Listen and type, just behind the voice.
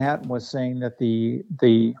Manhattan was saying that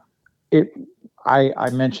I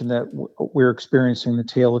mentioned that we're experiencing the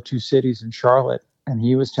tale of two cities in Charlotte, and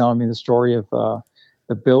he was telling me the story of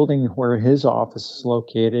the building where his office is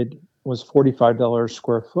located was $45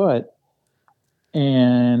 square foot,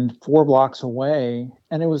 and 4 blocks away,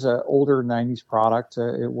 and it was an older 90s product.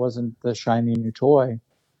 It wasn't the shiny new toy.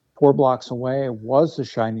 4 blocks away was the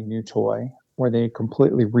shiny new toy, where they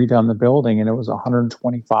completely redone the building, and it was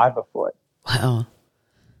 125 a foot. Wow.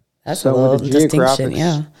 That's so a little with a geographic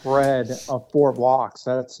distinction, spread of 4 blocks,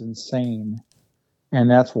 that's insane.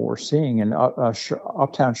 And that's what we're seeing. And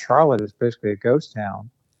uptown Charlotte is basically a ghost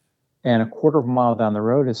town. And a quarter of a mile down the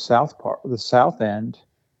road is the south end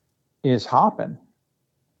is hopping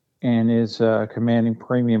and is commanding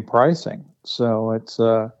premium pricing. So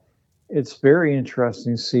it's very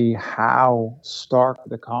interesting to see how stark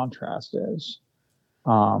the contrast is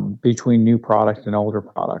between new product and older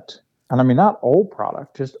product. And I mean, not old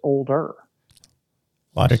product, just older.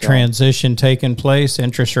 A lot of transition taking place.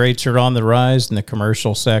 Interest rates are on the rise in the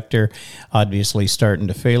commercial sector, obviously starting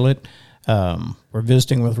to feel it. We're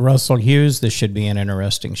visiting with Russell Hughes. This should be an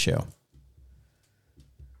interesting show.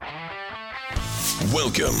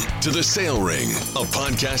 Welcome to The Sale Ring, a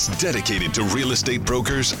podcast dedicated to real estate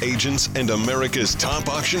brokers, agents, and America's top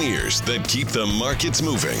auctioneers that keep the markets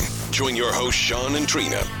moving. Join your hosts, Sean and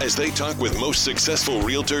Trina, as they talk with most successful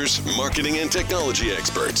realtors, marketing and technology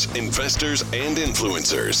experts, investors, and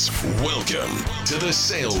influencers. Welcome to The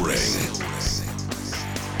Sale Ring.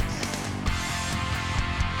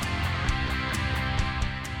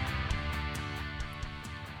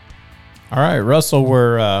 All right, Russell,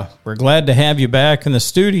 we're glad to have you back in the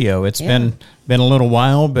studio. It's been a little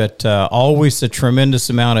while, but always a tremendous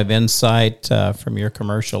amount of insight from your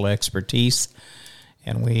commercial expertise,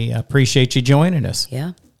 and we appreciate you joining us.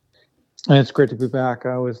 Yeah, and it's great to be back.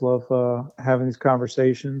 I always love having these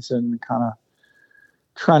conversations and kind of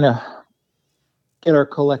trying to get our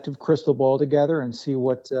collective crystal ball together and see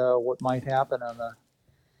what might happen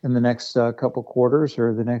in the next couple quarters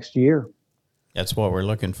or the next year. That's what we're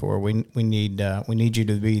looking for. We need you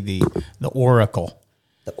to be the oracle.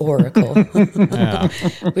 The oracle.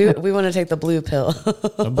 we want to take the blue pill.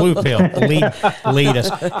 The blue pill. Lead us.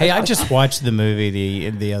 Hey, I just watched the movie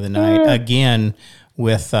the other night again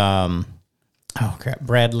with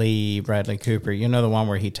Bradley Cooper. You know, the one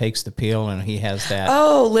where he takes the pill and he has that.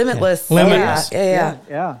 Oh, Limitless. Limitless.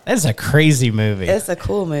 Yeah. That's a crazy movie. It's a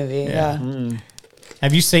cool movie. Yeah.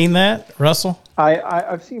 Have you seen that, Russell?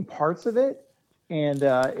 I've seen parts of it. And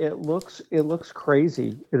it looks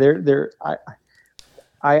crazy. I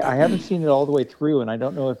haven't seen it all the way through, and I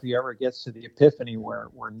don't know if he ever gets to the epiphany where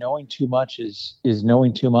knowing too much is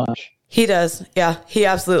knowing too much. He does. Yeah, he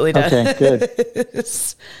absolutely does. Okay,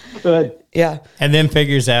 good. Yeah. And then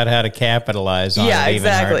figures out how to capitalize on it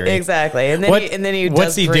even harder. Exactly. And then he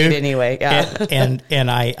does great anyway. Yeah.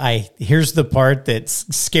 And I here's the part that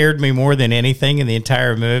scared me more than anything in the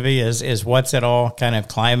entire movie is what's it all kind of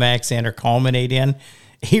climax in or culminate in.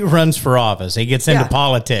 He runs for office. He gets into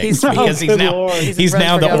politics because he's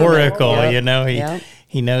now the oracle. Yep. You know,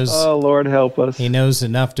 he knows. Oh, Lord help us. He knows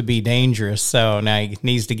enough to be dangerous. So now he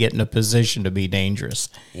needs to get in a position to be dangerous.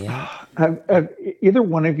 Yeah. Have either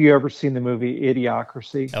one of you ever seen the movie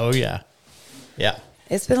Idiocracy? Oh yeah. Yeah.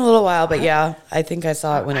 It's been a little while, but yeah, I think I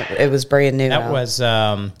saw it when it was brand new. That was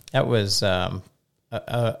Owen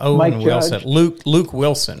Mike Wilson. Judge. Luke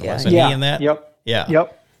Wilson, wasn't he in that? Yep. Yeah.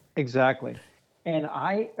 Yep. Exactly. And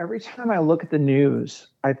every time I look at the news,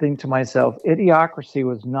 I think to myself, Idiocracy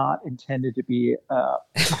was not intended to be a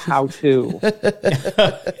how-to.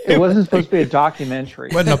 It wasn't supposed to be a documentary.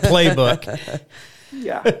 It wasn't a playbook.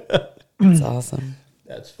 Yeah. That's awesome.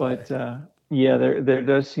 That's funny. But there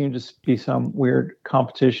does seem to be some weird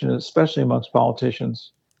competition, especially amongst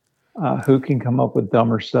politicians, who can come up with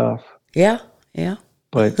dumber stuff. Yeah.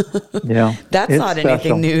 But that's not special.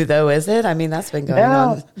 anything new, though, is it? I mean, that's been going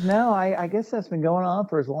on. No, I guess that's been going on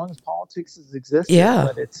for as long as politics has existed. Yeah,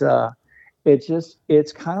 but it's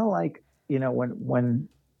kind of like, you know, when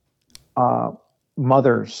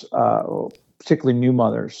mothers, particularly new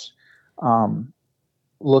mothers,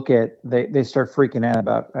 look at they start freaking out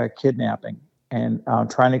about kidnapping and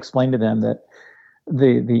trying to explain to them that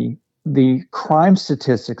the crime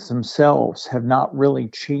statistics themselves have not really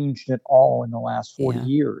changed at all in the last 40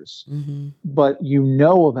 years, but you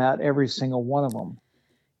know about every single one of them.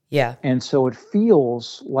 Yeah. And so it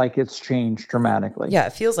feels like it's changed dramatically. Yeah,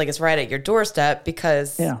 it feels like it's right at your doorstep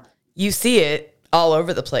because you see it all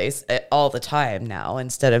over the place all the time now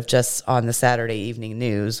instead of just on the Saturday evening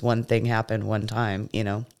news. One thing happened one time, you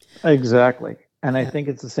know. Exactly. And I think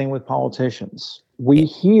it's the same with politicians. We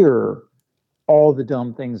hear all the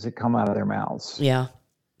dumb things that come out of their mouths. Yeah.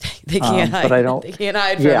 They can't hide. But I don't. They can't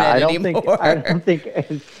hide from it anymore. I don't think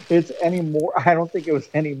it's any more. I don't think it was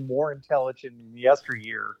any more intelligent in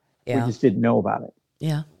yesteryear. Yeah. We just didn't know about it.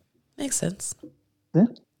 Yeah, makes sense. Yeah,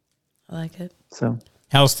 I like it. So,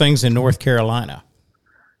 how's things in North Carolina?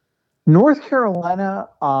 North Carolina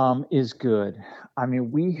is good. I mean,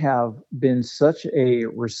 we have been such a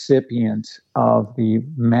recipient of the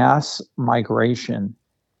mass migration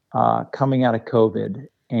coming out of COVID.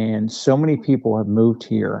 And so many people have moved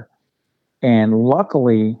here. And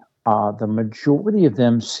luckily, the majority of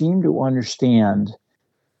them seem to understand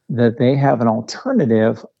that they have an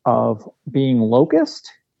alternative of being locust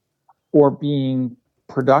or being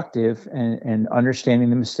productive and understanding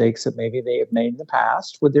the mistakes that maybe they have made in the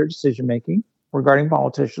past with their decision making regarding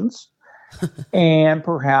politicians. And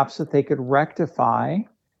perhaps that they could rectify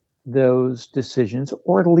those decisions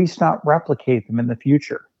or at least not replicate them in the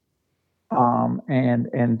future.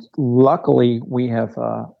 And luckily we have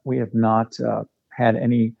not had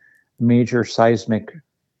any major seismic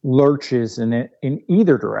lurches in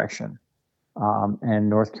either direction. And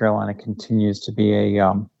North Carolina continues to be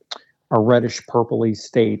a reddish purpley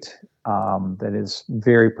state that is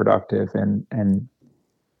very productive and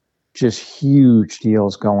just huge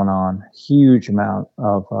deals going on, huge amount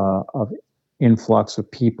of influx of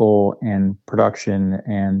people and production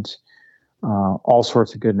and all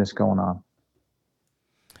sorts of goodness going on.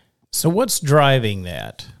 So what's driving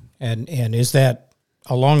that? And is that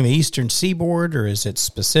along the eastern seaboard or is it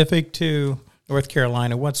specific to North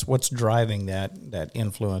Carolina? What's driving that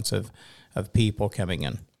influence of people coming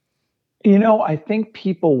in? I think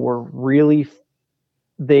people were really,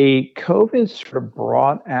 COVID sort of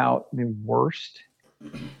brought out the worst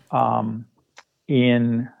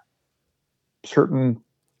in certain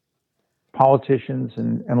politicians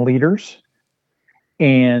and leaders.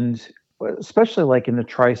 And especially like in the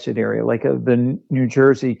tri-state area, like the New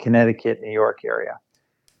Jersey, Connecticut, New York area.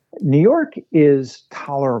 New York is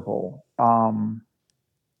tolerable.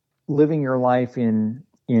 Living your life in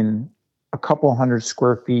a couple hundred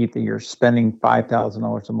square feet that you're spending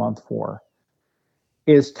 $5,000 a month for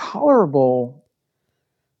is tolerable,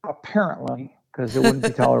 apparently, because it wouldn't be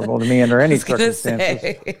tolerable to me under any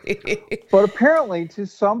circumstances. But apparently to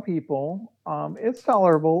some people, it's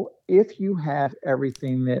tolerable if you have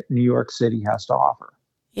everything that New York City has to offer.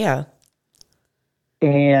 Yeah.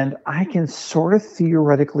 And I can sort of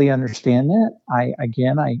theoretically understand that.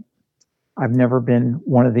 I've never been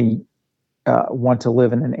one of the want to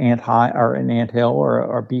live in an anthill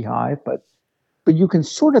or a beehive, but you can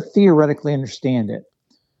sort of theoretically understand it.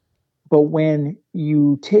 But when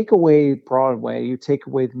you take away Broadway, you take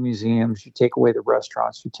away the museums, you take away the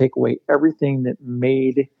restaurants, you take away everything that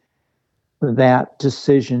made that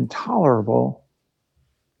decision tolerable,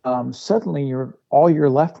 suddenly all you're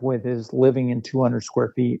left with is living in 200 square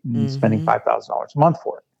feet and spending $5,000 a month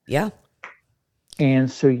for it. Yeah.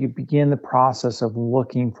 And so you begin the process of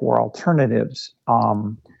looking for alternatives.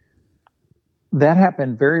 That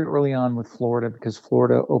happened very early on with Florida because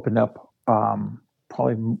Florida opened up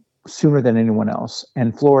probably sooner than anyone else.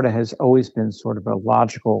 And Florida has always been sort of a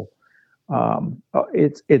logical,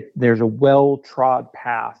 there's a well-trod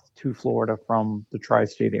path to Florida from the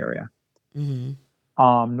tri-state area.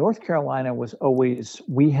 Mm-hmm. North Carolina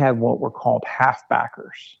we had what were called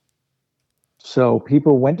half-backers. So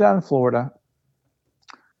people went down to Florida,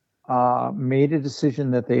 made a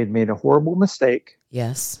decision that they had made a horrible mistake.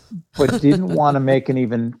 Yes. But didn't want to make and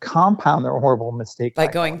even compound their horrible mistake by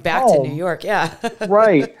going back to New York. Yeah.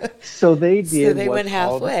 Right. So they did. So they went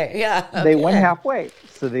halfway. Yeah. Okay. They went halfway.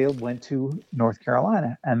 So they went to North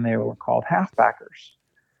Carolina and they were called halfbackers.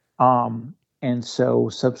 And so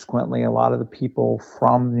subsequently, a lot of the people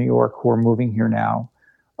from New York who are moving here now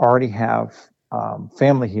already have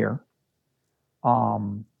family here.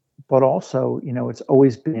 But also, it's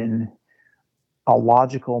always been a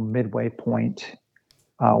logical midway point.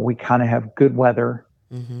 We kind of have good weather,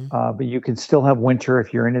 but you can still have winter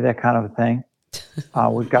if you're into that kind of a thing.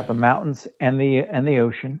 We've got the mountains and the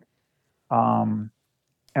ocean, and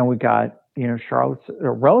we got Charlotte's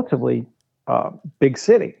a relatively big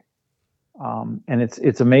city, and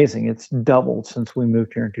it's amazing. It's doubled since we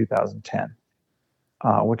moved here in 2010,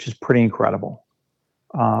 which is pretty incredible.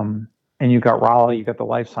 And you've got Raleigh, you've got the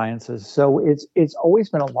life sciences, so it's always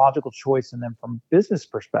been a logical choice. And then from business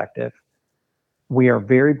perspective, we are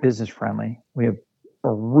very business friendly. We have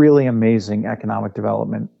a really amazing economic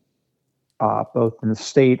development, both in the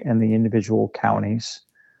state and the individual counties.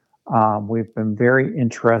 We've been very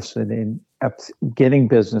interested in getting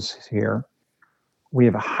businesses here. We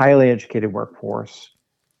have a highly educated workforce.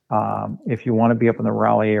 If you want to be up in the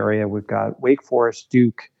Raleigh area, we've got Wake Forest,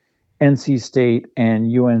 Duke, NC State,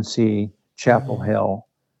 and UNC Chapel Hill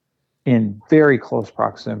in very close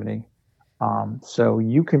proximity. So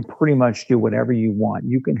you can pretty much do whatever you want.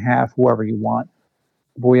 You can have whoever you want.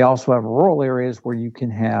 But we also have rural areas where you can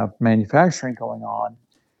have manufacturing going on.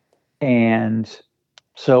 And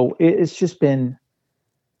so it's just been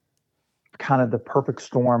kind of the perfect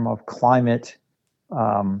storm of climate,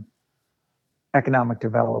 economic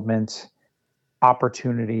development,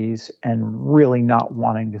 opportunities, and really not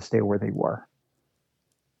wanting to stay where they were.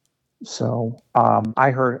 So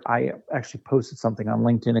I actually posted something on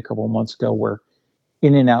LinkedIn a couple of months ago where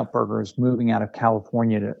In-N-Out Burger is moving out of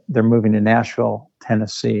California. They're moving to Nashville,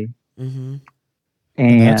 Tennessee. Mm-hmm.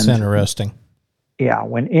 And that's interesting. Yeah,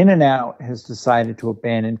 when In-N-Out has decided to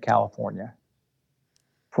abandon California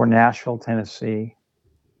for Nashville, Tennessee.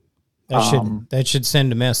 That should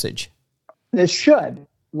send a message. It should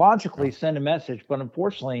logically send a message, but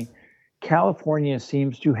unfortunately, California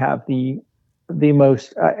seems to have the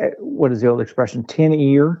most, what is the old expression, tin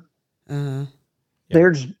ear. Uh-huh.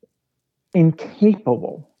 They're just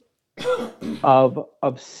incapable of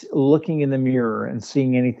looking in the mirror and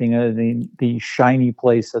seeing anything other than the shiny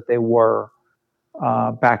place that they were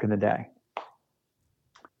back in the day.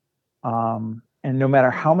 And no matter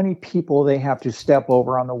how many people they have to step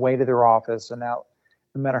over on the way to their office, and now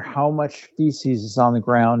no matter how much feces is on the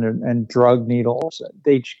ground and drug needles,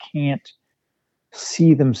 they just can't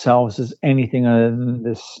see themselves as anything other than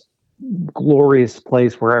this glorious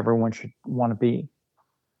place where everyone should want to be.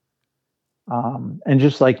 And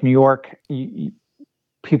just like New York,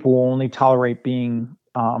 people will only tolerate being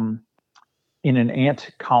in an ant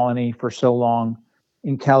colony for so long.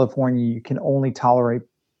 In California, you can only tolerate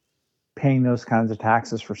paying those kinds of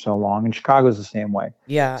taxes for so long. And Chicago's the same way.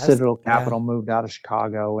 Yeah. Citadel Capital moved out of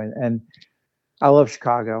Chicago, and I love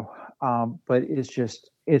Chicago. But it's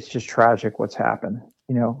just tragic what's happened,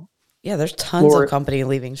 you know. Yeah, there's tons of company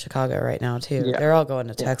leaving Chicago right now too. Yeah. They're all going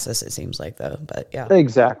to Texas, it seems like, though. But yeah.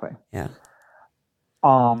 Exactly. Yeah.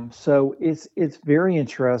 So it's very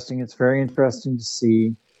interesting. It's very interesting to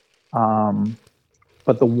see.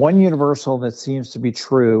 But the one universal that seems to be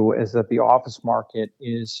true is that the office market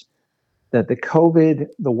is that the COVID,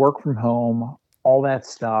 the work from home, all that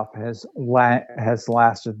stuff has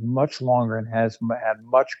lasted much longer and has had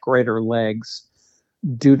much greater legs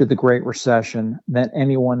due to the Great Recession than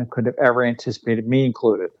anyone could have ever anticipated, me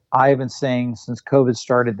included. I have been saying since COVID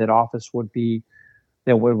started that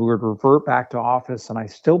we would revert back to office, and I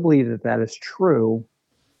still believe that is true,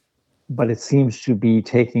 but it seems to be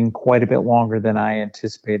taking quite a bit longer than I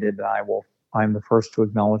anticipated. I'm the first to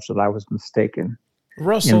acknowledge that I was mistaken.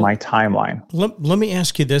 Russell, in my timeline. Let me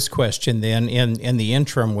ask you this question then in the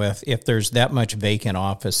interim with if there's that much vacant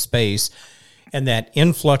office space and that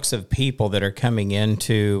influx of people that are coming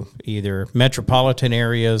into either metropolitan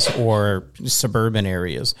areas or suburban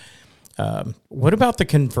areas, what about the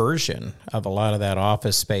conversion of a lot of that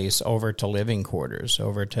office space over to living quarters,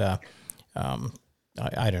 over to,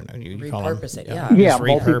 I don't know, you call them, repurpose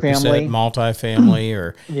it, multifamily,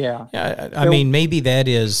 or I mean, maybe that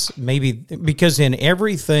is because in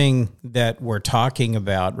everything that we're talking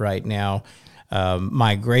about right now,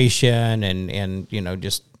 migration and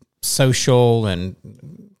just social and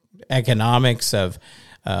economics of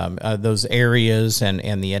those areas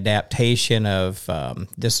and the adaptation of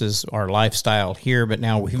this is our lifestyle here, but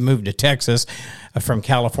now we've moved to Texas, from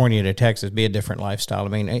California to Texas, be a different lifestyle. I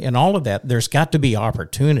mean, and all of that, there's got to be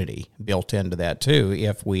opportunity built into that too,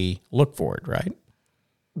 if we look for it, right?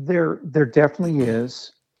 There definitely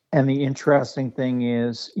is. And the interesting thing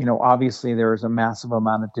is, obviously there is a massive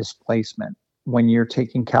amount of displacement when you're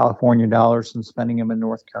taking California dollars and spending them in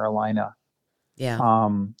North Carolina. Yeah.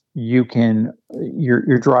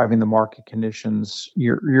 You're driving the market conditions.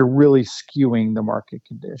 You're really skewing the market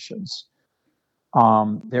conditions.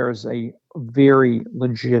 There is a very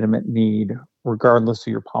legitimate need, regardless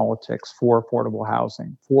of your politics, for affordable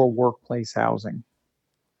housing, for workplace housing.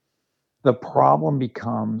 The problem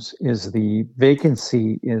is the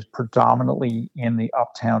vacancy is predominantly in the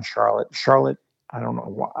uptown Charlotte. I don't know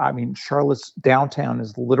why. I mean, Charlotte's downtown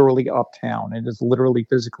is literally uptown. It is literally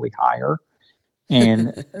physically higher.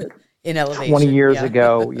 And in elevation, 20 years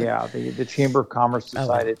ago, the Chamber of Commerce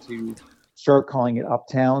decided to start calling it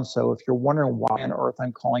Uptown. So if you're wondering why on earth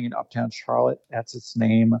I'm calling it Uptown Charlotte, that's its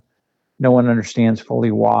name. No one understands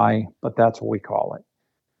fully why, but that's what we call it.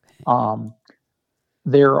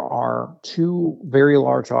 There are two very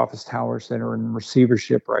large office towers that are in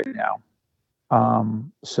receivership right now.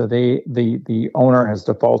 So the owner has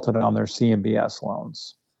defaulted on their CMBS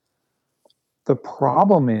loans. The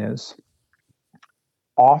problem is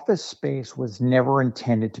office space was never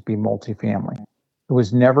intended to be multifamily. It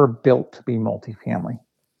was never built to be multifamily.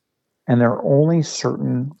 And there are only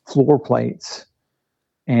certain floor plates.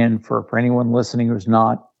 And for anyone listening who's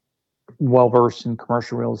not well-versed in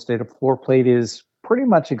commercial real estate, a floor plate is pretty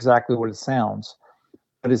much exactly what it sounds,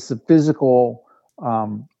 but it's the physical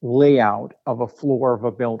layout of a floor of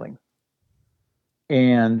a building.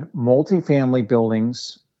 And multifamily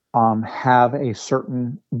buildings have a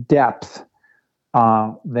certain depth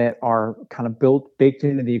that are kind of baked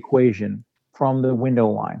into the equation from the window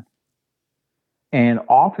line. And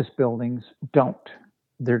office buildings don't.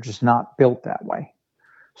 They're just not built that way.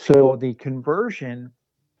 So the conversion,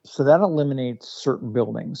 so that eliminates certain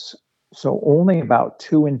buildings. So only about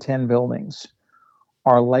 2 in 10 buildings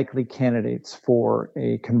are likely candidates for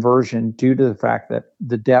a conversion due to the fact that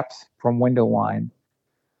the depth from window line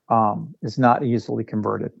is not easily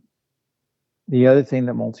converted. The other thing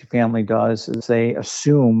that multifamily does is they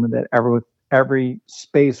assume that every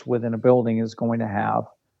space within a building is going to have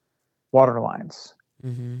water lines.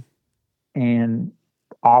 Mm-hmm. And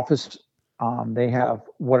office, they have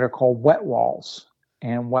what are called wet walls.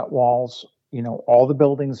 And wet walls, all the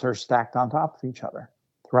buildings are stacked on top of each other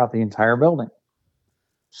throughout the entire building.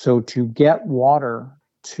 So to get water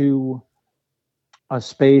to a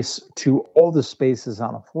space, to all the spaces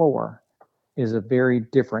on a floor, is a very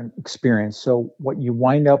different experience. So what you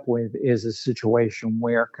wind up with is a situation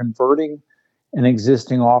where converting an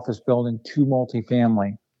existing office building to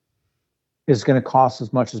multifamily is going to cost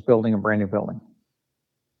as much as building a brand new building,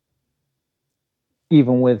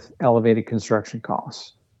 even with elevated construction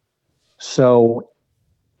costs. So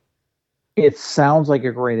it sounds like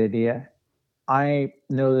a great idea. I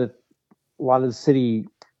know that a lot of the city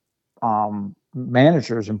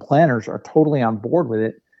managers and planners are totally on board with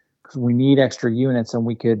it because we need extra units and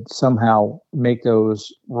we could somehow make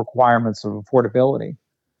those requirements of affordability.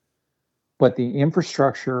 But the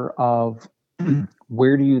infrastructure of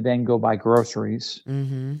where do you then go buy groceries?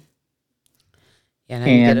 Mm-hmm. Yeah, now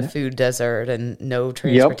you get a food desert and no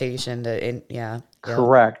transportation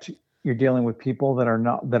Correct. You're dealing with people that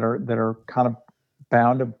are kind of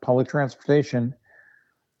bound to public transportation.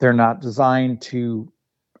 They're not designed to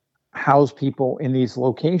house people in these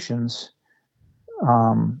locations.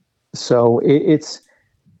 So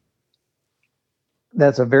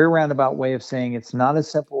that's a very roundabout way of saying it's not as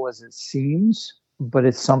simple as it seems, but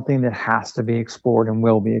it's something that has to be explored and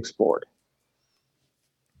will be explored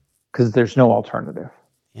because there's no alternative.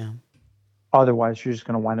 Yeah. Otherwise, you're just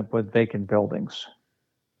going to wind up with vacant buildings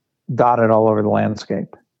dotted all over the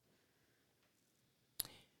landscape.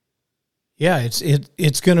 Yeah,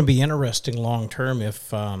 it's going to be interesting long term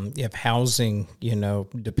if housing,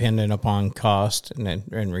 dependent upon cost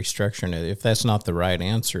and restriction, if that's not the right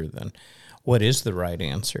answer, then what is the right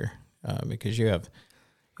answer? Because you have,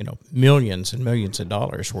 millions and millions of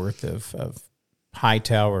dollars worth of high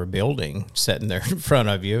tower building sitting there in front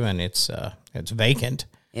of you, and it's vacant.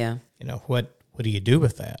 Yeah. What do you do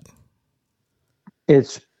with that?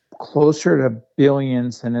 It's closer to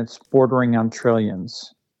billions and it's bordering on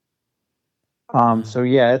trillions. So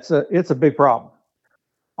yeah, it's a big problem.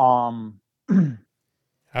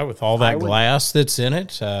 With all that glass that's in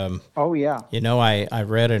it. Oh yeah. I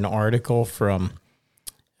read an article from,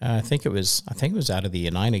 I think it was out of the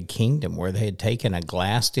United Kingdom where they had taken a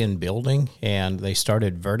glassed-in building and they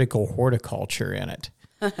started vertical horticulture in it.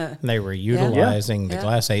 They were utilizing the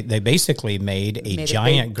glass. They basically made a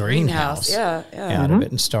giant greenhouse out of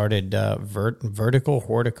it and started vertical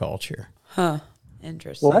horticulture. Huh.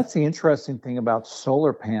 Interesting. Well, that's the interesting thing about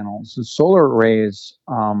solar panels. The solar arrays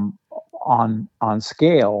on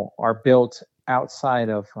scale are built outside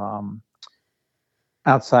of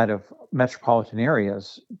metropolitan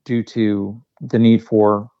areas due to the need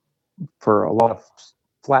for a lot of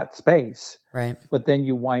flat space. Right. But then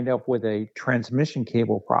you wind up with a transmission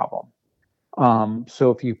cable problem.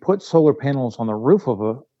 So if you put solar panels on the roof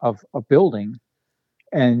of a building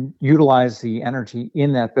and utilize the energy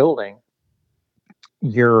in that building,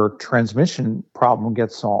 your transmission problem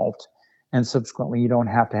gets solved, and subsequently you don't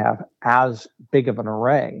have to have as big of an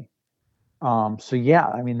array. So yeah,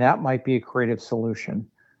 I mean, that might be a creative solution.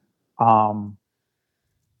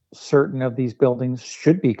 Certain of these buildings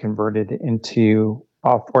should be converted into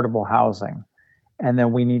affordable housing. And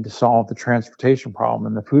then we need to solve the transportation problem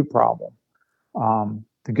and the food problem.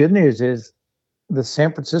 The good news is the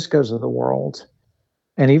San Franciscos of the world,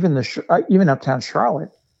 and even uptown Charlotte,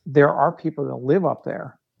 there are people that live up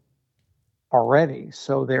there already.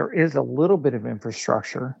 So there is a little bit of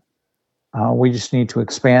infrastructure. We just need to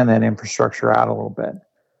expand that infrastructure out a little bit.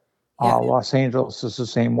 Los Angeles is the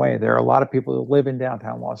same way. There are a lot of people who live in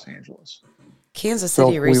downtown Los Angeles. Kansas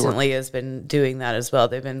City recently has been doing that as well.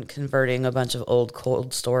 They've been converting a bunch of old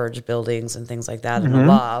cold storage buildings and things like that into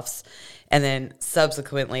lofts, and then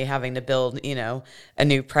subsequently having to build, a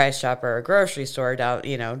new Price Chopper or a grocery store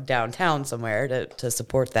downtown somewhere to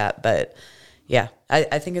support that. But yeah,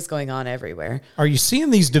 I think it's going on everywhere. Are you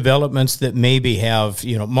seeing these developments that maybe have,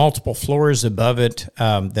 multiple floors above it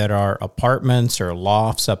that are apartments or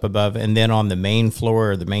lofts up above, and then on the main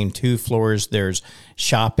floor or the main 2 floors, there's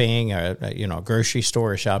shopping, a grocery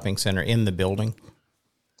store or shopping center in the building?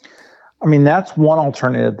 I mean, that's one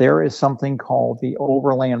alternative. There is something called the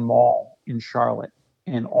Overland Mall in Charlotte,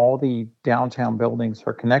 and all the downtown buildings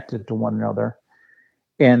are connected to one another,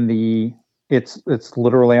 and it's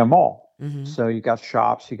literally a mall. So you got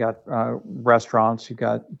shops, you got restaurants, you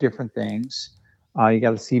got different things. You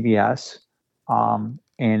got a CVS, and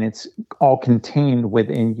it's all contained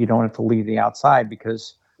within. You don't have to leave the outside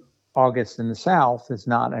because August in the South is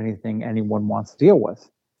not anything anyone wants to deal with.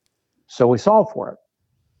 So we solve for it.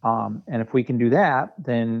 And if we can do that,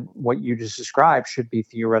 then what you just described should be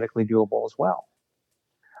theoretically doable as well.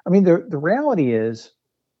 I mean, the reality is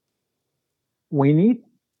we need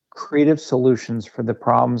creative solutions for the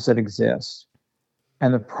problems that exist.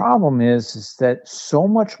 And the problem is that so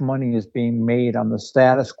much money is being made on the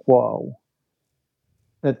status quo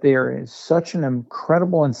that there is such an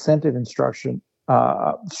incredible incentive and structure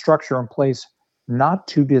in place not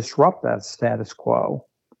to disrupt that status quo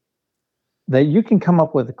that you can come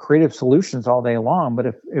up with creative solutions all day long. But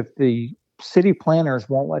if the city planners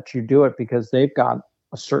won't let you do it because they've got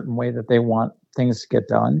a certain way that they want things to get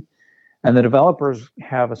done, and the developers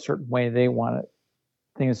have a certain way they want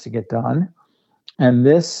things to get done, and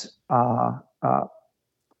this NGO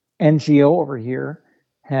over here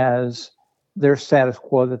has their status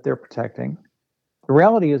quo that they're protecting. The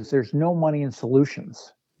reality is there's no money in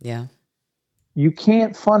solutions. Yeah. You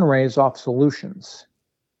can't fundraise off solutions.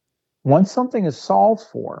 Once something is solved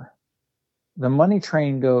for, the money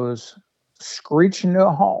train goes screeching to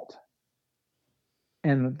a halt.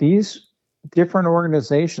 And these different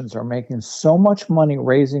organizations are making so much money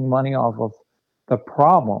raising money off of the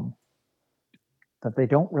problem that they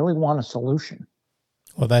don't really want a solution.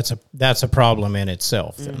 Well, that's a problem in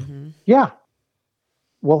itself, then. Mm-hmm. Yeah.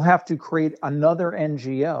 We'll have to create another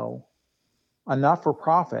NGO, a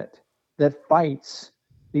not-for-profit, that fights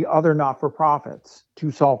the other not-for-profits to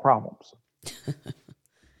solve problems.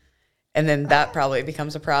 And then that probably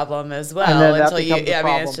becomes a problem as well. And then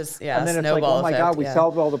it's just, and then it's like, oh my God, we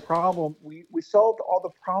solved all the problem. We solved all the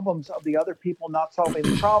problems of the other people not solving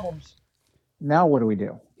the problems. Now what do we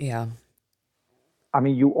do? Yeah. I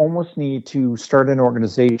mean, you almost need to start an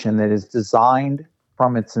organization that is designed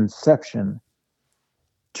from its inception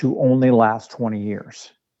to only last 20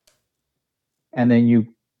 years. And then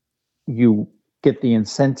you get the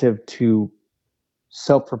incentive to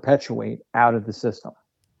self-perpetuate out of the system.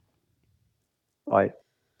 But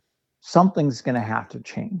something's going to have to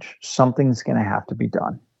change. Something's going to have to be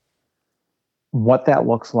done. What that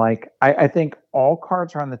looks like, I think all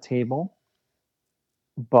cards are on the table.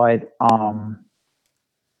 But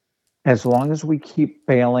as long as we keep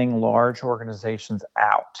bailing large organizations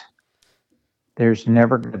out, there's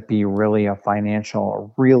never going to be really a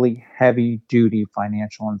really heavy-duty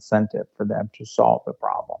financial incentive for them to solve the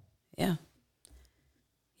problem. Yeah.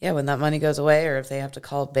 Yeah, when that money goes away, or if they have to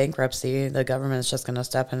call bankruptcy, the government's just going to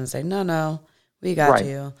step in and say, no, we got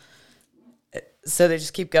you. So they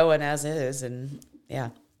just keep going as is, and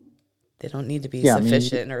they don't need to be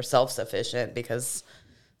sufficient or self-sufficient because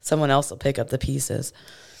someone else will pick up the pieces.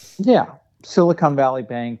 Yeah. Silicon Valley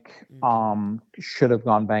Bank should have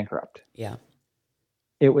gone bankrupt. Yeah.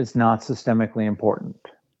 It was not systemically important.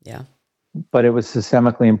 Yeah. But it was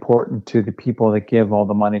systemically important to the people that give all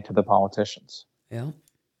the money to the politicians. Yeah.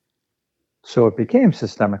 So it became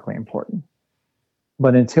systemically important.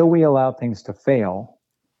 But until we allow things to fail,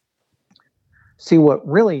 see what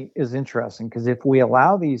really is interesting, because if we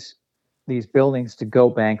allow these buildings to go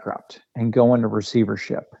bankrupt and go into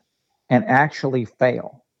receivership and actually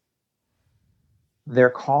fail, their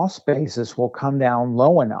cost basis will come down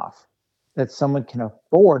low enough that someone can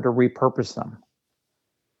afford to repurpose them.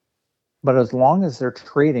 But as long as they're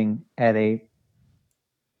trading at a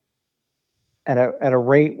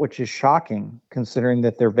rate which is shocking, considering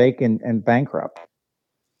that they're vacant and bankrupt,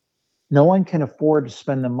 no one can afford to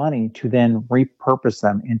spend the money to then repurpose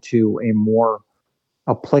them into a more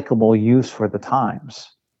applicable use for the times.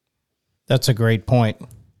 That's a great point.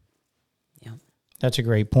 Yeah, that's a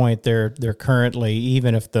great point. They're currently,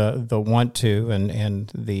 even if the want to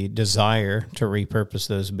and the desire to repurpose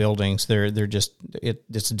those buildings, they're just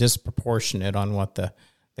it's disproportionate on what the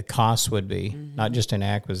the costs would be, not just an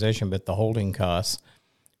acquisition, but the holding costs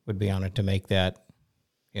would be on it to make that,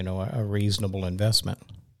 a reasonable investment.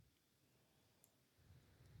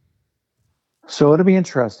 So it'll be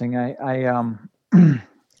interesting. I'm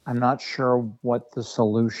not sure what the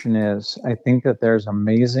solution is. I think that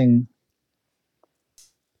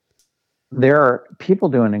there are people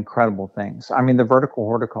doing incredible things. I mean, the vertical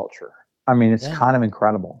horticulture. I mean, it's kind of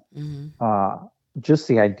incredible. Just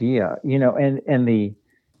the idea, and the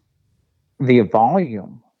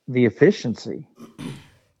volume, the efficiency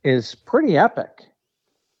is pretty epic.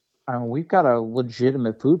 I mean, we've got a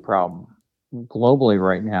legitimate food problem globally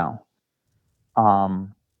right now.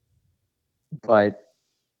 But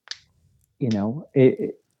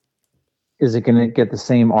is it going to get the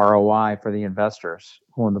same ROI for the investors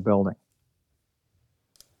who own the building?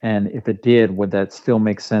 And if it did, would that still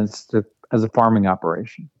make sense as a farming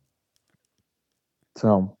operation?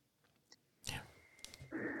 So,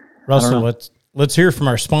 Russell, let's hear from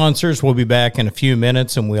our sponsors. We'll be back in a few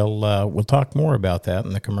minutes, and we'll talk more about that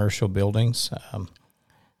in the commercial buildings.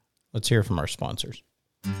 Let's hear from our sponsors.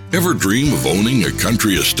 Ever dream of owning a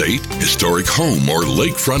country estate, historic home, or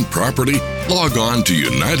lakefront property? Log on to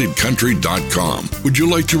UnitedCountry.com. Would you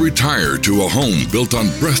like to retire to a home built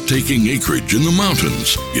on breathtaking acreage in the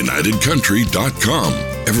mountains? UnitedCountry.com.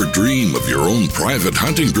 Ever dream of your own private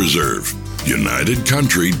hunting preserve?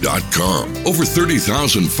 UnitedCountry.com. Over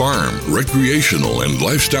 30,000 farm, recreational, and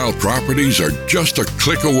lifestyle properties are just a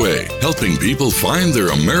click away, helping people find their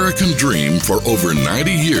American dream for over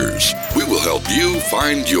 90 years. We will help you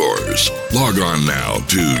find yours. Log on now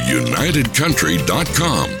to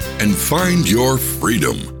UnitedCountry.com and find your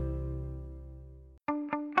freedom.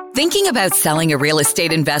 Thinking about selling a real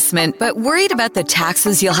estate investment, but worried about the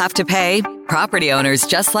taxes you'll have to pay? Property owners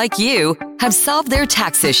just like you have solved their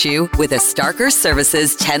tax issue with a Starker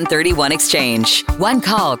Services 1031 exchange. One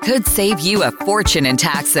call could save you a fortune in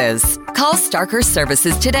taxes. Call Starker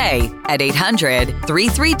Services today at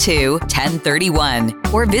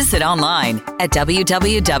 800-332-1031 or visit online at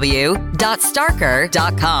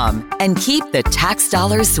www.starker.com and keep the tax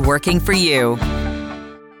dollars working for you.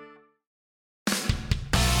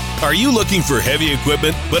 Are you looking for heavy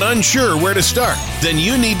equipment but unsure where to start? Then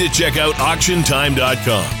you need to check out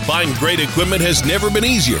AuctionTime.com. Buying great equipment has never been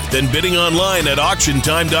easier than bidding online at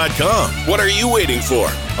AuctionTime.com. What are you waiting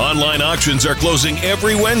for? Online auctions are closing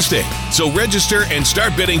every Wednesday, so register and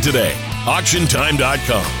start bidding today.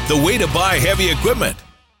 AuctionTime.com, the way to buy heavy equipment.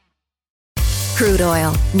 Crude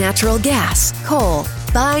oil, natural gas, coal.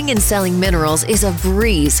 Buying and selling minerals is a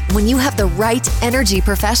breeze when you have the right energy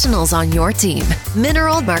professionals on your team.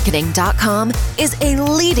 MineralMarketing.com is a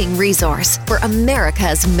leading resource for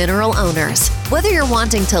America's mineral owners. Whether you're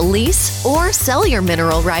wanting to lease or sell your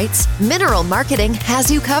mineral rights, Mineral Marketing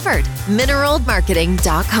has you covered.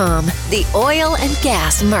 MineralMarketing.com, the oil and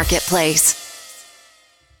gas marketplace.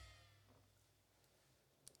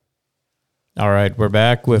 All right, we're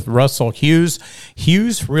back with Russell Hughes,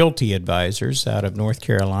 Hughes Realty Advisors out of North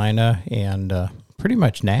Carolina and pretty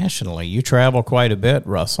much nationally. You travel quite a bit,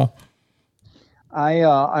 Russell.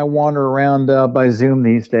 I wander around by Zoom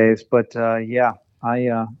these days, but I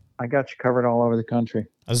got you covered all over the country.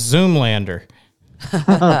 A Zoomlander.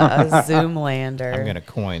 A Zoomlander. I'm going to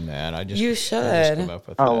coin that. You should. I just come up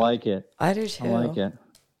with I that. like it. I do too. I like it.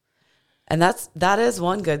 And that is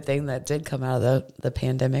one good thing that did come out of the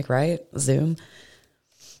pandemic, right? Zoom.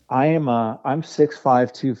 I'm 6'5",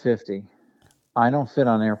 250. I don't fit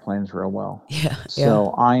on airplanes real well. Yeah.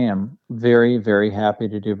 So I am very, very happy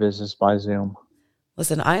to do business by Zoom.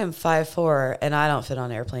 Listen, I am 5'4", and I don't fit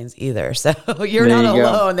on airplanes either. So you're not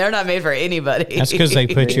alone. They're not made for anybody. That's because they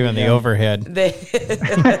put you in the overhead.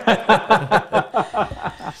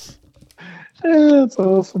 That's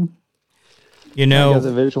awesome. You know, I got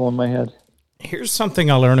the visual in my head. Here's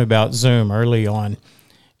something I learned about Zoom early on.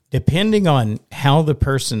 Depending on how the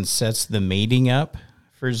person sets the meeting up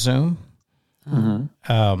for Zoom,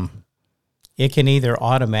 it can either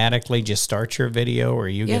automatically just start your video or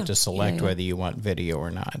you get to select whether you want video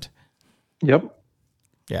or not. Yep.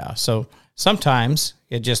 Yeah. So sometimes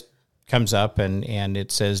it just comes up and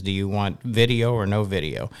it says, do you want video or no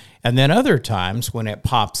video? And then other times when it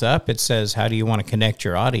pops up, it says, how do you want to connect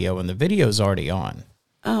your audio? And the video is already on.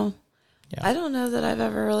 Oh, yeah. I don't know that I've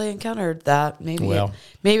ever really encountered that.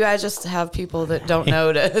 Maybe I just have people that don't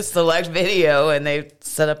know to select video and they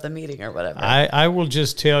set up the meeting or whatever. I will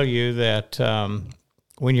just tell you that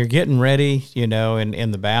when you're getting ready, in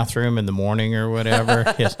the bathroom in the morning or whatever,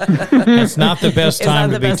 it's not the best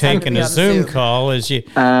time to be taking a Zoom call.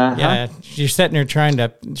 You're sitting there trying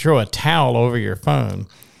to throw a towel over your phone.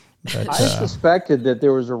 But I suspected that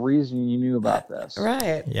there was a reason you knew about this.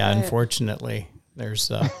 Right. yeah, right. unfortunately,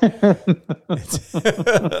 there's.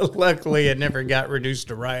 Luckily, it never got reduced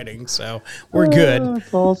to writing, so we're good.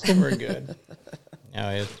 That's awesome. We're good.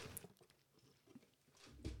 No,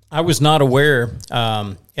 I was not aware,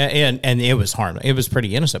 and it was harmless. It was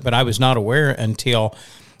pretty innocent, but I was not aware until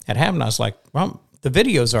it happened. I was like, well, the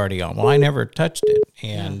video's already on. Well, I never touched it,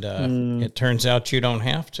 and it turns out you don't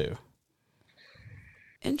have to.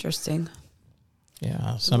 Interesting.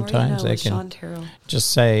 Yeah, sometimes they can Sean Terrell.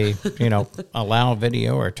 just say, allow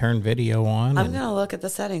video or turn video on. I'm going to look at the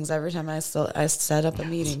settings every time I set up a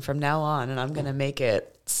meeting from now on, and I'm going to make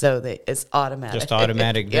it so that it's automatic. Just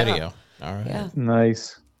automatic video. Yeah. All right. Yeah.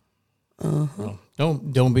 Nice. Well,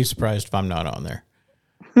 don't be surprised if I'm not on there.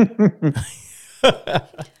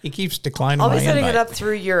 He keeps declining. I'll my be setting invite. it up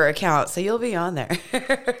through your account, so you'll be on there.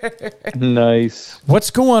 Nice. What's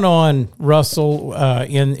going on, Russell,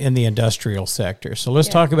 in the industrial sector? So let's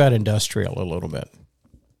talk about industrial a little bit.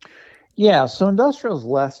 Yeah, so industrial is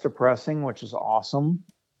less depressing, which is awesome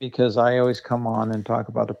because I always come on and talk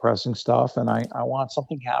about depressing stuff, and I want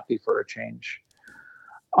something happy for a change.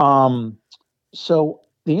 So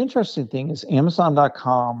the interesting thing is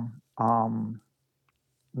Amazon.com.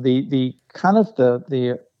 The kind of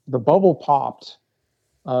the bubble popped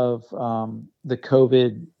of the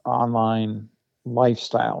COVID online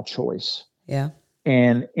lifestyle choice. Yeah.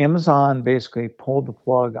 And Amazon basically pulled the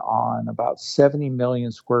plug on about 70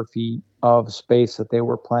 million square feet of space that they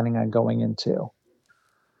were planning on going into.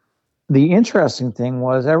 The interesting thing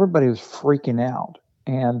was everybody was freaking out.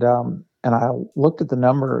 And I looked at the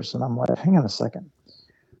numbers and I'm like, hang on a second.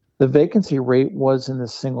 The vacancy rate was in the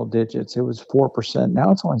single digits. It was 4%.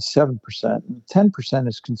 Now it's only 7%. And 10%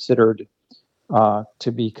 is considered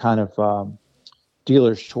to be kind of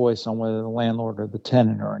dealer's choice on whether the landlord or the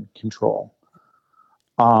tenant are in control.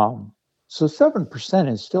 So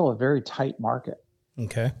 7% is still a very tight market.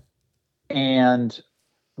 Okay. And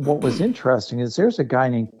what was interesting is there's a guy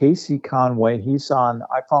named Casey Conway. I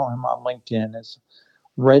follow him on LinkedIn. It's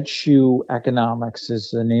Red Shoe Economics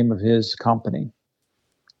is the name of his company.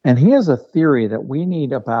 And he has a theory that we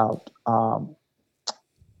need about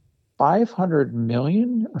 500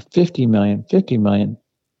 million or 50 million. 50 million.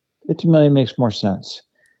 50 million makes more sense.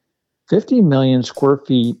 50 million square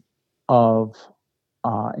feet of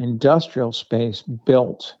industrial space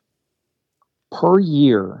built per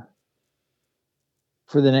year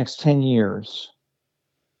for the next 10 years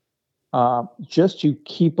just to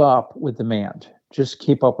keep up with demand, just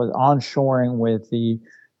keep up with onshoring, with the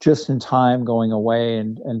just in time going away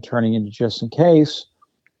and turning into just in case,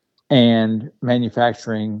 and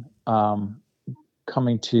manufacturing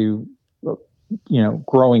coming to,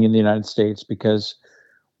 growing in the United States because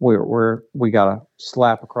we got a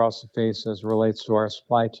slap across the face as it relates to our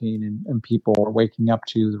supply chain and people are waking up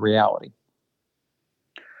to the reality.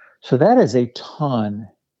 So that is a ton.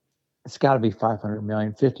 It's got to be 500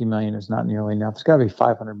 million. 50 million is not nearly enough. It's got to be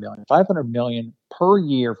 500 million. 500 million per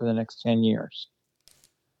year for the next 10 years.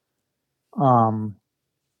 And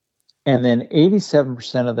then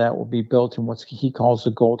 87% of that will be built in what he calls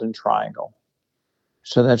the Golden Triangle.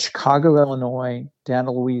 So that's Chicago, Illinois, down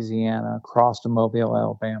to Louisiana, across to Mobile,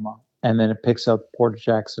 Alabama, and then it picks up Port of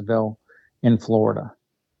Jacksonville in Florida.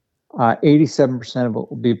 87% of it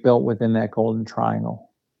will be built within that Golden Triangle,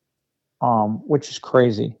 which is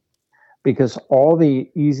crazy because all the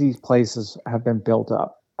easy places have been built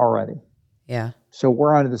up already. Yeah. So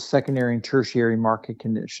we're under the secondary and tertiary market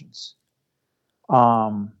conditions.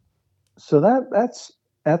 So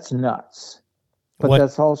that's nuts, but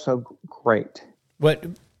that's also great. What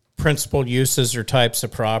principal uses or types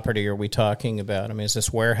of property are we talking about? I mean, is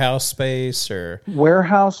this warehouse space or?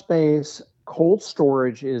 Warehouse space, cold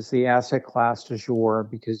storage is the asset class du jour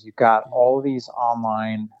because you've got all of these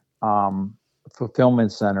online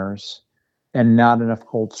fulfillment centers and not enough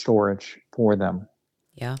cold storage for them.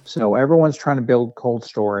 Yeah. So everyone's trying to build cold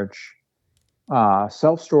storage.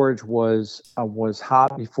 Self-storage was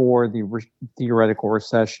hot before the theoretical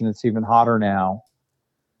recession. It's even hotter now.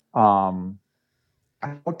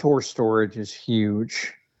 Outdoor storage is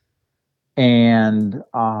huge, and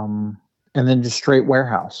then just straight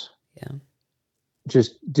warehouse. Yeah,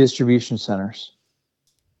 just distribution centers.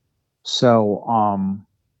 So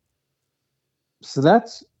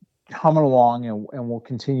that's humming along, and will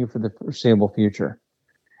continue for the foreseeable future.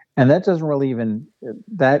 And that doesn't really even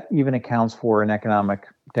accounts for an economic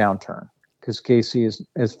downturn because Casey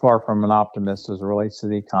is far from an optimist as it relates to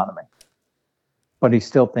the economy. But he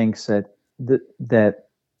still thinks that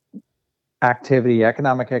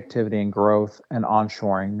economic activity and growth and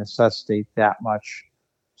onshoring necessitate that much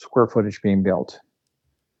square footage being built.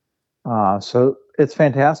 So it's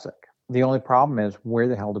fantastic. The only problem is where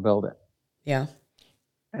the hell to build it. Yeah.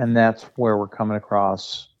 And that's where we're coming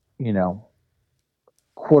across,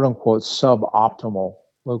 quote unquote suboptimal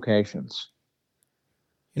locations,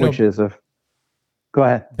 which is go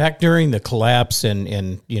ahead. Back during the collapse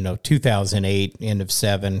in 2008, end of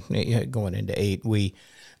 7, going into 8, we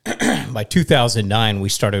by 2009 we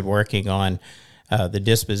started working on the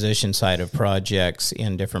disposition side of projects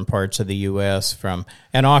in different parts of the U.S. from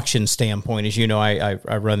an auction standpoint. As you know, I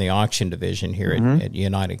run the auction division here at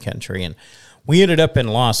United Country, and we ended up in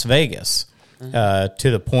Las Vegas to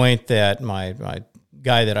the point that my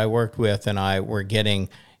guy that I worked with and I were getting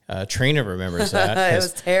Trina remembers that. It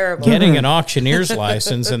was terrible. Getting an auctioneer's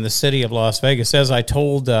license in the city of Las Vegas. As I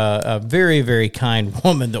told a very, very kind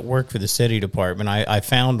woman that worked for the city department, I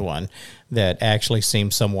found one that actually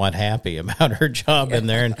seemed somewhat happy about her job in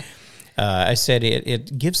there. And I said,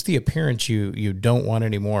 it gives the appearance you don't want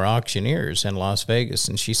any more auctioneers in Las Vegas.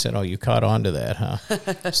 And she said, oh, you caught on to that,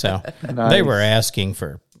 huh? So they were asking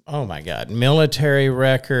for, oh my God, military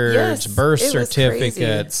records, birth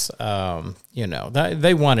certificates,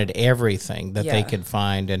 they wanted everything that they could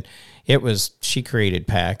find. And she created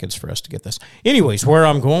packets for us to get this. Anyways, where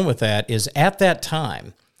I'm going with that is at that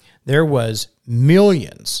time, there was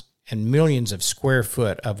millions and millions of square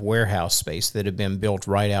foot of warehouse space that had been built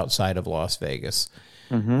right outside of Las Vegas.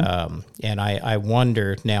 And I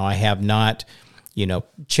wonder, now I have not,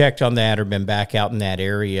 checked on that or been back out in that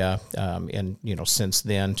area since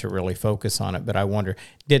then to really focus on it. But I wonder,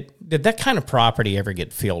 did that kind of property ever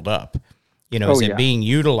get filled up? Is it being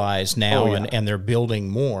utilized now and they're building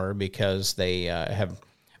more because they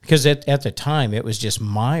because at the time it was just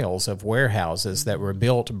miles of warehouses that were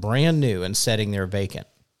built brand new and sitting there vacant.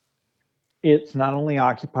 It's not only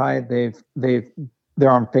occupied,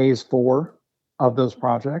 they're on phase 4 of those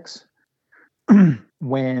projects.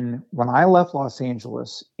 When I left Los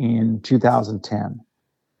Angeles in 2010,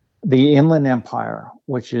 the Inland Empire,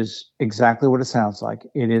 which is exactly what it sounds like,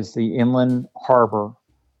 it is the inland harbor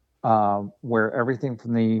where everything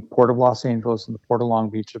from the Port of Los Angeles and the Port of Long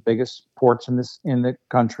Beach, the biggest ports in the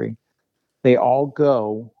country, they all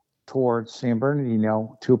go towards San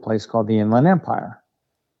Bernardino to a place called the Inland Empire.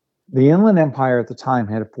 The Inland Empire at the time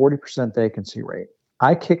had a 40% vacancy rate.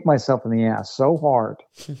 I kicked myself in the ass so hard,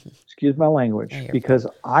 excuse my language, because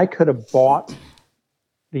I could have bought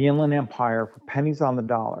the Inland Empire for pennies on the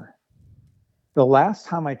dollar. The last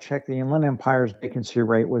time I checked, the Inland Empire's vacancy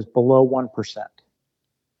rate was below 1%.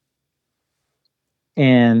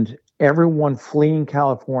 And everyone fleeing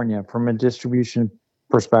California from a distribution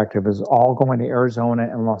perspective is all going to Arizona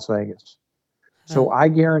and Las Vegas. So I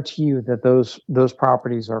guarantee you that those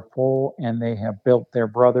properties are full and they have built their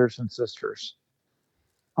brothers and sisters.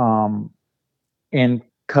 And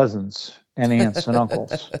cousins and aunts and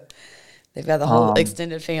uncles. They've got the whole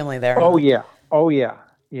extended family there. Oh yeah.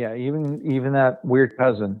 Yeah. Even that weird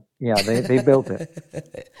cousin. Yeah. They built it.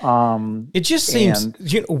 It just seems,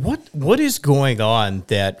 what is going on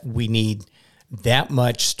that we need that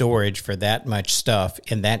much storage for that much stuff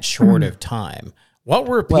in that short of time? What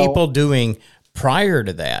were people doing prior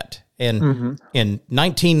to that in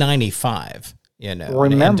 1995?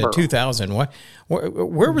 Remember, into 2000.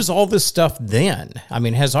 Where was all this stuff then? I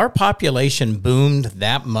mean, has our population boomed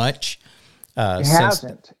that much? It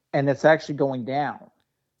hasn't, and it's actually going down.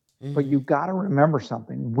 But you got to remember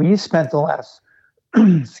something. We spent the last,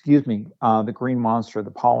 the green monster, the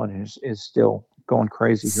pollen is still going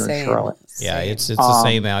crazy here in Charlotte. Yeah, it's the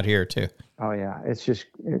same out here too. Oh yeah, it's just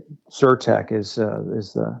Zyrtec is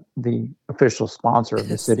the official sponsor of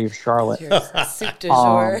the city of Charlotte. Soup du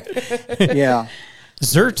jour. Yeah,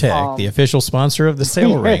 Zyrtec, the official sponsor of the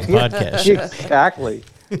Sale Ring podcast. Exactly.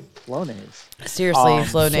 Flonase. Seriously,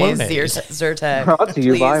 Flonase, Zyrtec. Brought to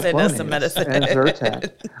you by send us some Flonase medicine. and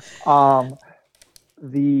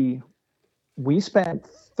Zyrtec. We spent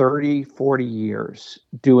 30, 40 years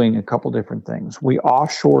doing a couple different things. We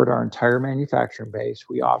offshored our entire manufacturing base.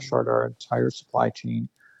 We offshored our entire supply chain.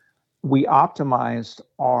 We optimized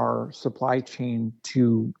our supply chain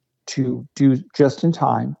to do just in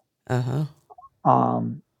time. And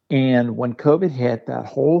when COVID hit, that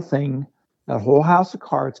whole house of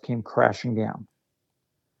cards came crashing down.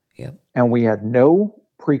 Yep. And we had no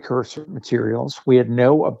precursor materials. We had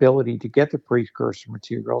no ability to get the precursor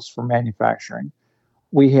materials for manufacturing.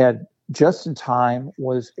 We had just in time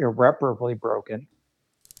was irreparably broken.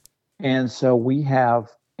 And so we have,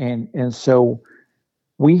 and so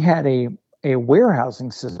we had a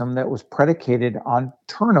warehousing system that was predicated on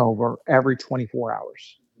turnover every 24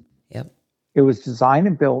 hours. Yep. It was designed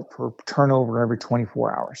and built for turnover every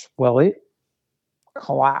 24 hours. Well, it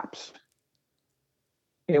collapsed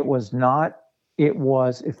it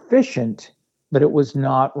was efficient, but it was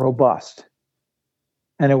not robust.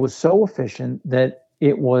 And it was so efficient that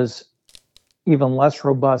it was even less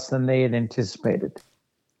robust than they had anticipated.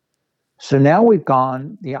 So now we've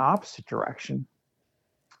gone the opposite direction,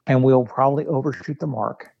 and we'll probably overshoot the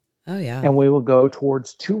mark. Oh, yeah. And we will go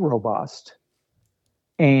towards too robust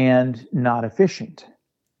and not efficient.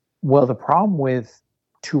 Well, the problem with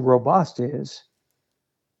too robust is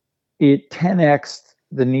it 10x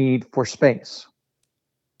the need for space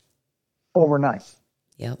overnight.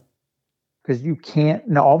 Yep. Because you can't,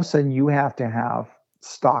 now all of a sudden you have to have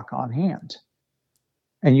stock on hand.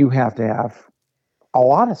 And you have to have a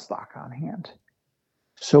lot of stock on hand.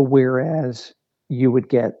 So whereas you would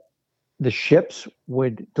get the ships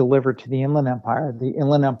would deliver to the Inland Empire, the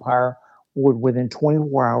Inland Empire would within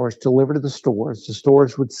 24 hours deliver to the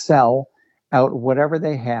stores would sell out whatever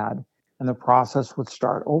they had, and the process would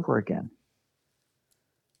start over again.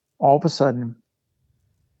 All of a sudden,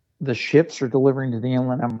 the ships are delivering to the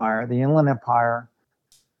Inland Empire. The Inland Empire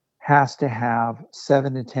has to have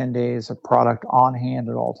 7 to 10 days of product on hand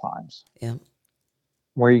at all times. Yeah.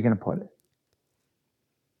 Where are you going to put it?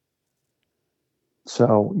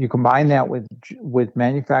 So you combine that with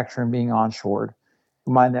manufacturing being onshored,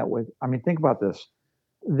 combine that with, I mean, think about this.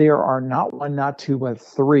 There are not one, not two, but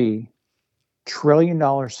 $3 trillion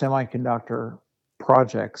semiconductor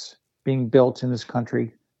projects being built in this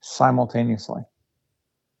country simultaneously.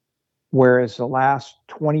 Whereas the last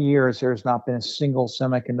 20 years, there's not been a single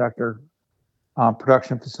semiconductor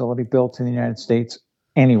production facility built in the United States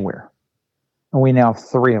anywhere. And we now have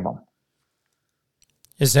 3 of them.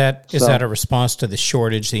 Is that a response to the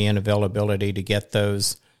shortage, the unavailability to get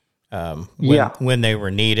those when they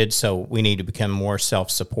were needed? So we need to become more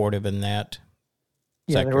self-supportive in that.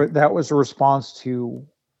 That was a response to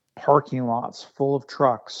parking lots full of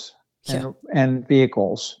trucks and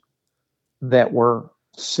vehicles that were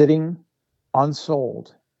sitting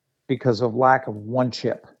unsold because of lack of one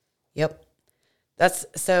chip. Yep. That's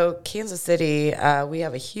so Kansas City, we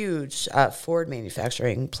have a huge Ford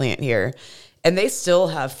manufacturing plant here, and they still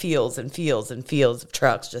have fields and fields and fields of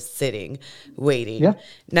trucks just sitting, waiting. Yeah.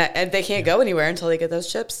 And they can't go anywhere until they get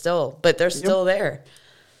those chips still, but they're still there.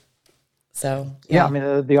 So, I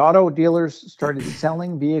mean, the auto dealers started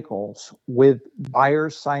selling vehicles with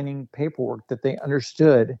buyers signing paperwork that they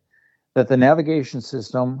understood that the navigation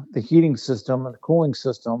system, the heating system, and the cooling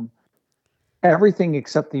system, everything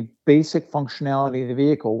except the basic functionality of the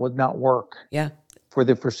vehicle would not work for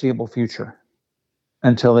the foreseeable future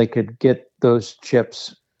until they could get those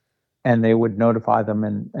chips, and they would notify them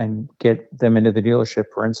and get them into the dealership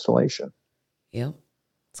for installation. Yep.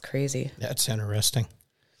 It's crazy. That's interesting.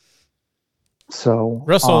 So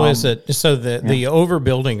Russell, the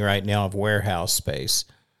overbuilding right now of warehouse space,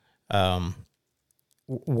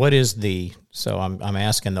 what is so I'm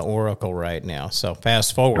asking the Oracle right now. So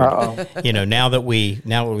fast forward, now that we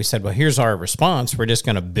said, well, here's our response, we're just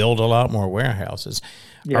going to build a lot more warehouses.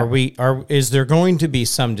 Yeah. Is there going to be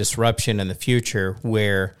some disruption in the future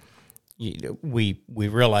where we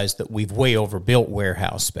realize that we've way overbuilt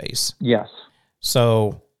warehouse space? Yes.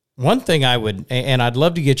 So one thing I'd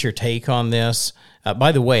love to get your take on this.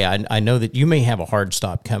 By the way, I know that you may have a hard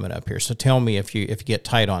stop coming up here, so tell me if you get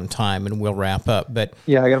tight on time, and we'll wrap up. But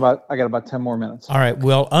yeah, I got about 10 more minutes. All right.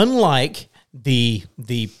 Well, unlike the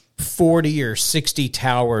 40 or 60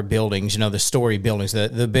 tower buildings, the story buildings,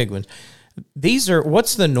 the big ones,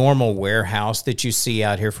 what's the normal warehouse that you see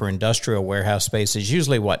out here for industrial warehouse spaces?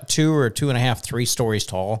 Usually, 2 or 2.5, 3 stories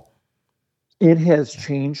tall. It has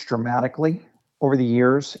changed dramatically over the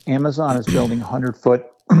years. Amazon is building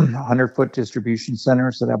 100-foot distribution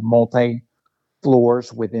centers that have multi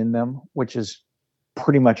floors within them, which is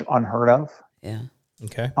pretty much unheard of. Yeah.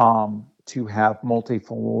 Okay. To have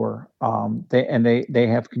multi-floor, they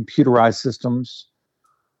have computerized systems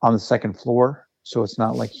on the second floor, so it's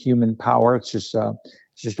not like human power. It's just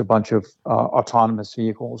a bunch of autonomous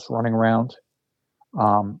vehicles running around.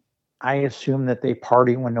 I assume that they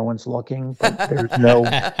party when no one's looking, but there's no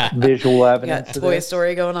visual evidence. Got Toy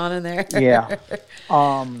Story going on in there. Yeah,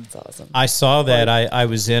 that's awesome. I saw that. I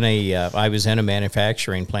was in a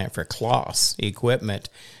manufacturing plant for Kloss equipment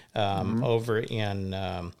over in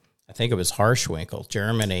I think it was Harschwinkel,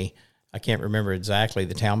 Germany. I can't remember exactly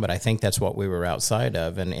the town, but I think that's what we were outside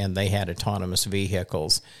of, and they had autonomous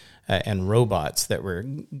vehicles and robots that were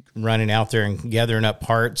running out there and gathering up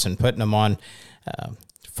parts and putting them on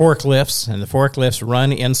forklifts, and the forklifts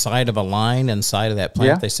run inside of a line inside of that plant.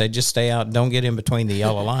 Yeah. They say, just stay out, don't get in between the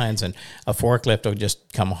yellow lines, and a forklift will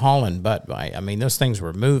just come hauling butt by. I mean, those things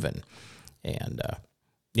were moving. And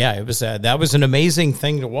Yeah, it was that was an amazing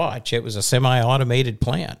thing to watch. It was a semi-automated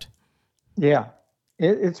plant. Yeah,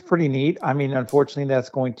 it's pretty neat. I mean, unfortunately, that's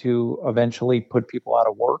going to eventually put people out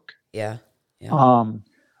of work. Yeah. Yeah.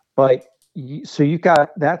 But so you've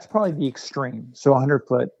got, that's probably the extreme. So 100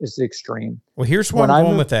 foot is the extreme. Well, here's where I'm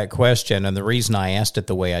going with that question, and the reason I asked it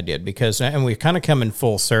the way I did, because, and we kind of come in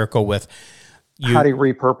full circle with how do you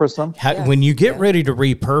repurpose them? When you get ready to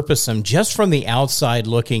repurpose them, just from the outside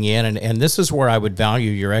looking in, and this is where I would value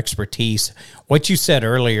your expertise. What you said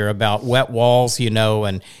earlier about wet walls,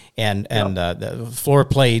 and the floor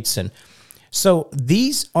plates, and so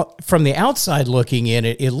these from the outside looking in,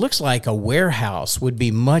 it looks like a warehouse would be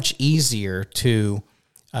much easier to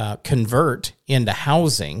convert into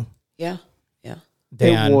housing. Yeah, yeah.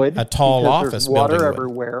 Than a tall office building. Water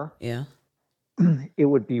everywhere. Yeah. It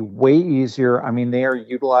would be way easier. I mean, they are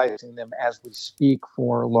utilizing them as we speak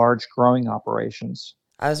for large growing operations.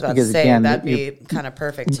 I was about to say, again, that'd be kind of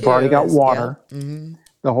perfect too. You've already got water. Yeah. Mm-hmm.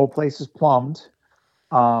 The whole place is plumbed.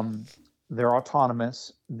 They're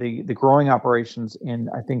autonomous. The growing operations in,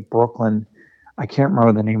 I think, Brooklyn, I can't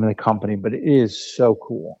remember the name of the company, but it is so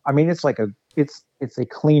cool. I mean, it's like it's a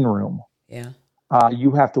clean room. Yeah. You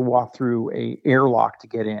have to walk through a airlock to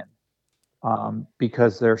get in.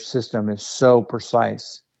 Because their system is so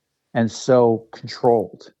precise and so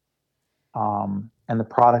controlled. And the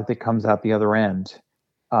product that comes out the other end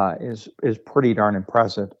is pretty darn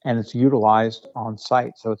impressive, and it's utilized on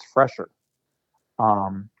site, so it's fresher.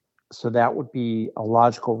 So that would be a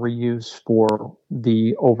logical reuse for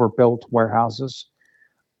the overbuilt warehouses.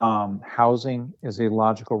 Housing is a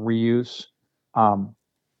logical reuse.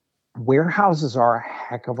 Warehouses are a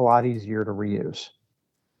heck of a lot easier to reuse.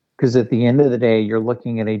 Because at the end of the day, you're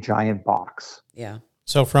looking at a giant box. Yeah.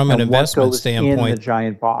 So from an investment standpoint, in the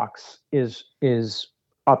giant box is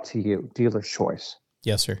up to you, dealer's choice.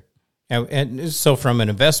 Yes, sir. And so from an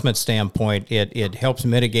investment standpoint, it helps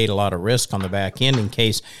mitigate a lot of risk on the back end in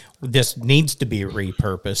case this needs to be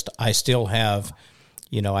repurposed. I still have,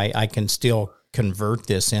 I can still convert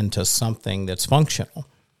this into something that's functional.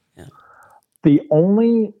 Yeah. The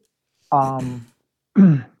only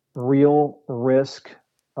real risk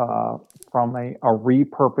from a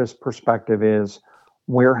repurposed perspective is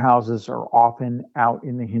warehouses are often out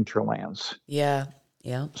in the hinterlands. Yeah,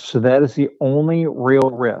 yeah. So that is the only real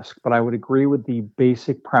risk. But I would agree with the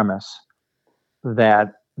basic premise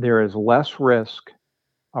that there is less risk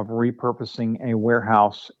of repurposing a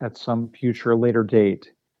warehouse at some future later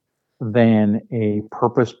date than a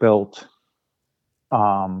purpose-built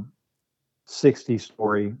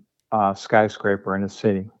 60-story skyscraper in a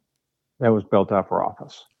city that was built out for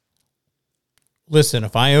office. Listen,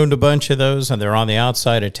 if I owned a bunch of those and they're on the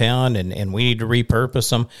outside of town and we need to repurpose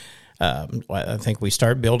them, I think we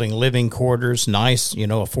start building living quarters, nice,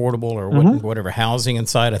 affordable or whatever housing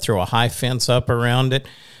inside. I throw a high fence up around it,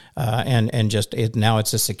 and now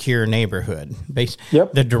it's a secure neighborhood.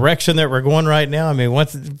 Yep. The direction that we're going right now, I mean,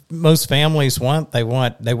 what most families want, they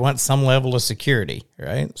want some level of security,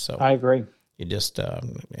 right? So I agree. You just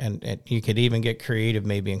and you could even get creative,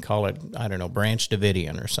 maybe, and call it, I don't know, Branch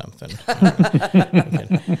Davidian or something.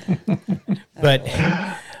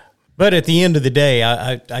 But at the end of the day,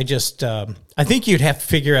 I think you'd have to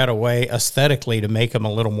figure out a way aesthetically to make them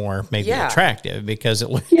a little more attractive, because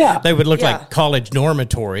they would look like college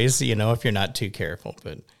dormitories, if you're not too careful.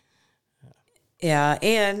 But yeah,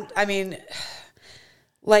 and I mean,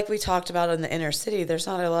 like we talked about in the inner city, there's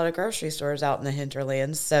not a lot of grocery stores out in the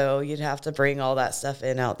hinterlands, so you'd have to bring all that stuff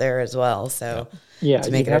in out there as well. So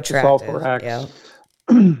to make it attractive. Yeah.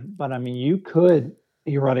 But I mean, you could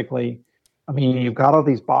theoretically, you've got all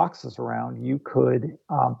these boxes around. You could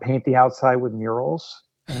paint the outside with murals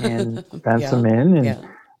and fence them in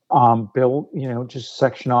and build, just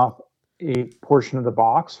section off a portion of the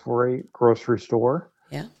box for a grocery store,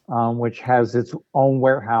 which has its own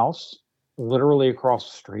warehouse literally across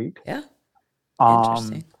the street. Yeah.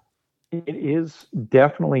 Interesting. It is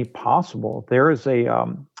definitely possible. There's a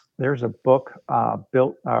book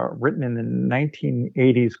written in the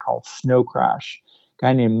 1980s called Snow Crash, a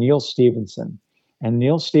guy named Neil Stephenson. And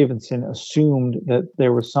Neil Stephenson assumed that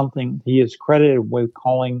there was something he is credited with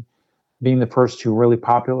being the first to really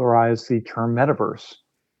popularize the term metaverse,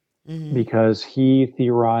 because he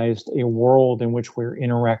theorized a world in which we're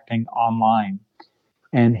interacting online.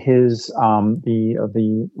 And his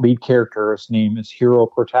the lead character's name is Hero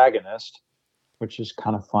Protagonist, which is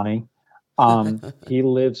kind of funny. He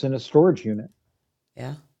lives in a storage unit.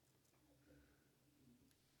 Yeah.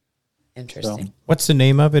 Interesting. So, what's the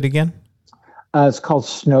name of it again? It's called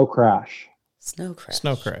Snow Crash. Snow Crash.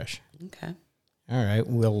 Snow Crash. Okay. All right.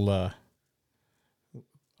 We'll. I'm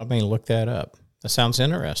going to look that up. That sounds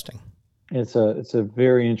interesting. It's a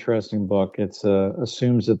very interesting book. It's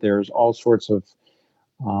assumes that there's all sorts of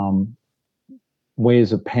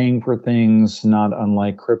ways of paying for things, not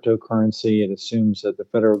unlike cryptocurrency. It assumes that the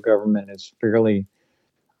federal government is fairly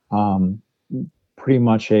pretty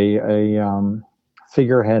much a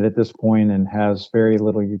figurehead at this point and has very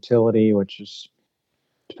little utility, which is,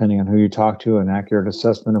 depending on who you talk to, an accurate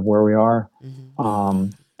assessment of where we are.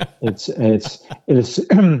 It is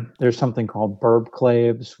there's something called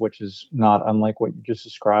burbclaves, which is not unlike what you just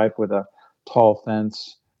described, with a tall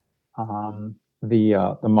fence.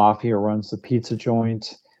 The mafia runs the pizza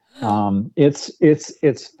joint.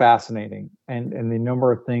 It's fascinating, and the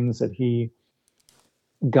number of things that he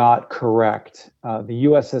got correct. The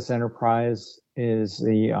USS Enterprise is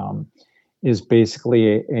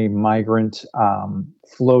basically a migrant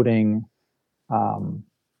floating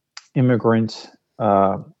immigrant.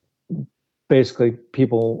 Basically,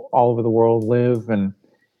 people all over the world live, and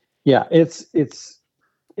yeah, it's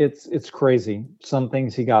crazy. Some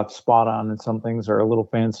things he got spot on, and some things are a little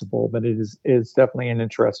fanciful, but it's definitely an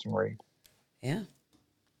interesting read. Yeah.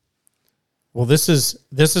 Well, this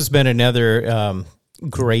has been another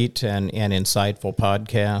great and insightful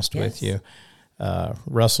podcast with you,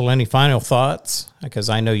 Russell. Any final thoughts? Because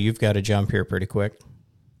I know you've got to jump here pretty quick.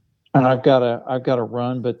 And I've got to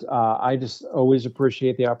run, but I just always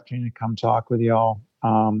appreciate the opportunity to come talk with y'all.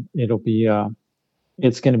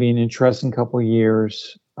 It's going to be an interesting couple of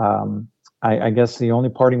years. I guess the only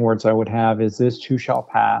parting words I would have is this too shall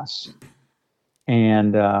pass,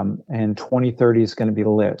 and 2030 is going to be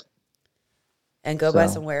lit. And go buy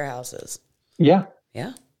some warehouses. Yeah.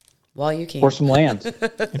 Yeah. While you can. Or some land.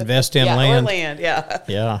 Invest in land. Or land, yeah.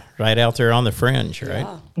 Yeah, right out there on the fringe, right?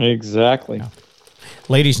 Yeah. Exactly. Yeah.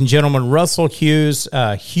 Ladies and gentlemen, Russell Hughes,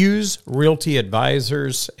 Hughes Realty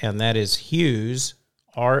Advisors, and that is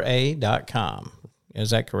HughesRA.com. Is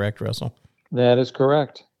that correct, Russell? That is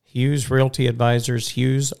correct. Hughes Realty Advisors,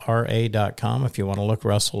 HughesRA.com, if you want to look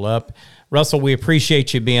Russell up. Russell, we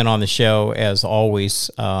appreciate you being on the show, as always.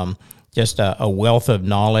 Just a wealth of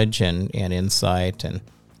knowledge and insight, and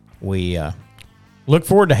we look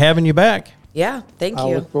forward to having you back. Yeah, thank you.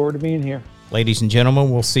 I look forward to being here. Ladies and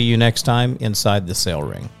gentlemen, we'll see you next time inside the Sale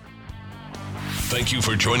Ring. Thank you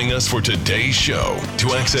for joining us for today's show.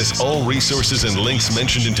 To access all resources and links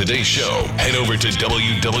mentioned in today's show, head over to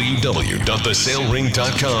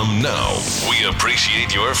www.thesalering.com now. We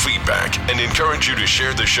appreciate your feedback and encourage you to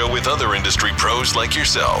share the show with other industry pros like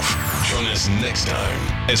yourself. Join us next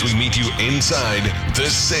time as we meet you inside the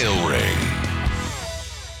Sale Ring.